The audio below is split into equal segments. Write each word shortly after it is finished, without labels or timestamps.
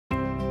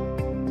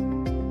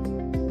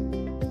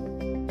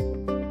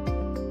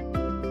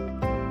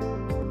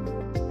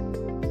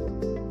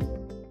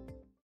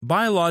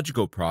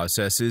Biological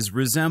processes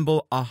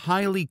resemble a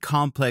highly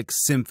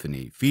complex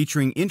symphony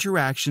featuring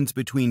interactions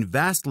between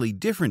vastly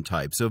different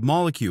types of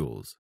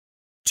molecules.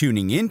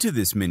 Tuning into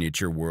this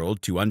miniature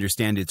world to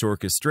understand its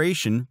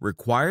orchestration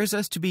requires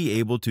us to be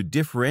able to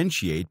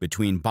differentiate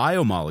between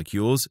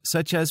biomolecules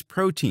such as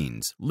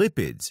proteins,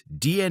 lipids,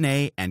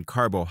 DNA, and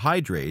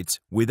carbohydrates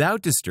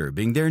without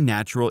disturbing their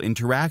natural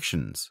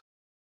interactions.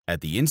 At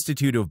the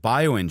Institute of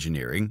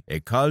Bioengineering,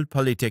 École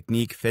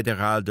Polytechnique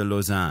Fédérale de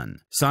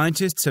Lausanne,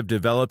 scientists have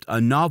developed a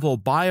novel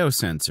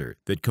biosensor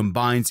that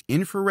combines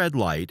infrared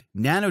light,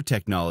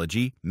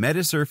 nanotechnology,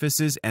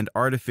 metasurfaces, and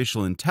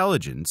artificial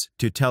intelligence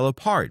to tell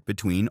apart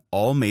between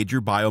all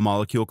major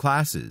biomolecule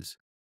classes.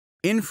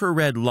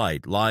 Infrared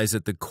light lies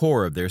at the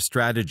core of their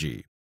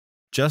strategy.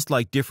 Just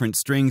like different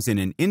strings in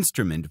an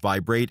instrument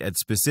vibrate at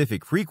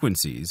specific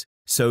frequencies,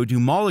 so do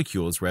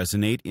molecules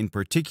resonate in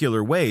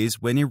particular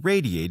ways when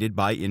irradiated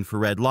by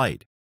infrared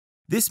light.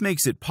 This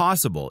makes it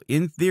possible,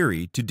 in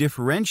theory, to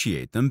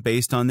differentiate them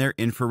based on their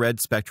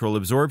infrared spectral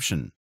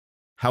absorption.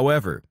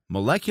 However,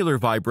 molecular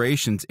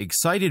vibrations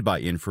excited by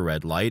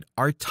infrared light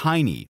are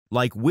tiny,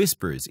 like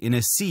whispers in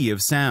a sea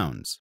of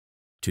sounds.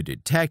 To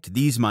detect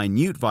these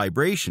minute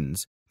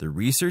vibrations, the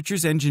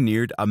researchers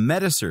engineered a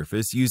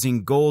metasurface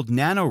using gold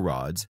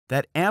nanorods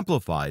that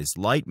amplifies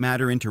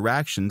light-matter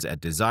interactions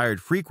at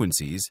desired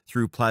frequencies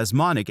through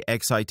plasmonic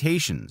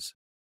excitations.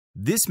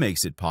 This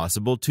makes it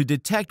possible to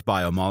detect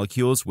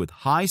biomolecules with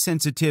high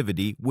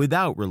sensitivity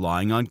without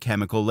relying on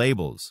chemical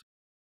labels.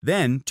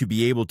 Then, to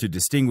be able to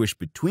distinguish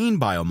between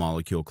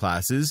biomolecule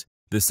classes,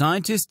 the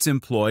scientists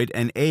employed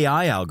an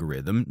AI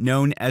algorithm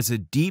known as a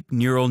deep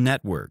neural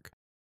network.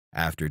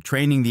 After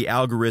training the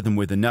algorithm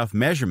with enough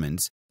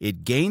measurements,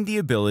 it gained the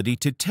ability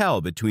to tell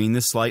between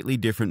the slightly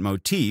different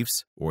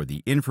motifs, or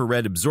the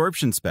infrared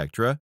absorption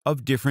spectra,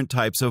 of different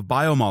types of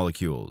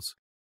biomolecules.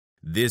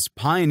 This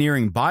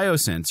pioneering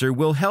biosensor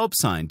will help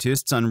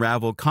scientists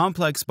unravel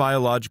complex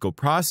biological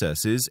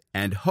processes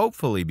and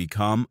hopefully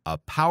become a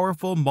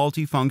powerful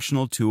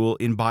multifunctional tool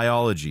in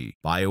biology,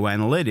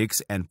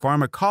 bioanalytics, and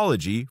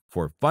pharmacology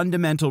for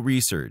fundamental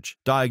research,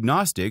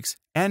 diagnostics,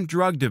 and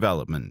drug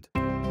development.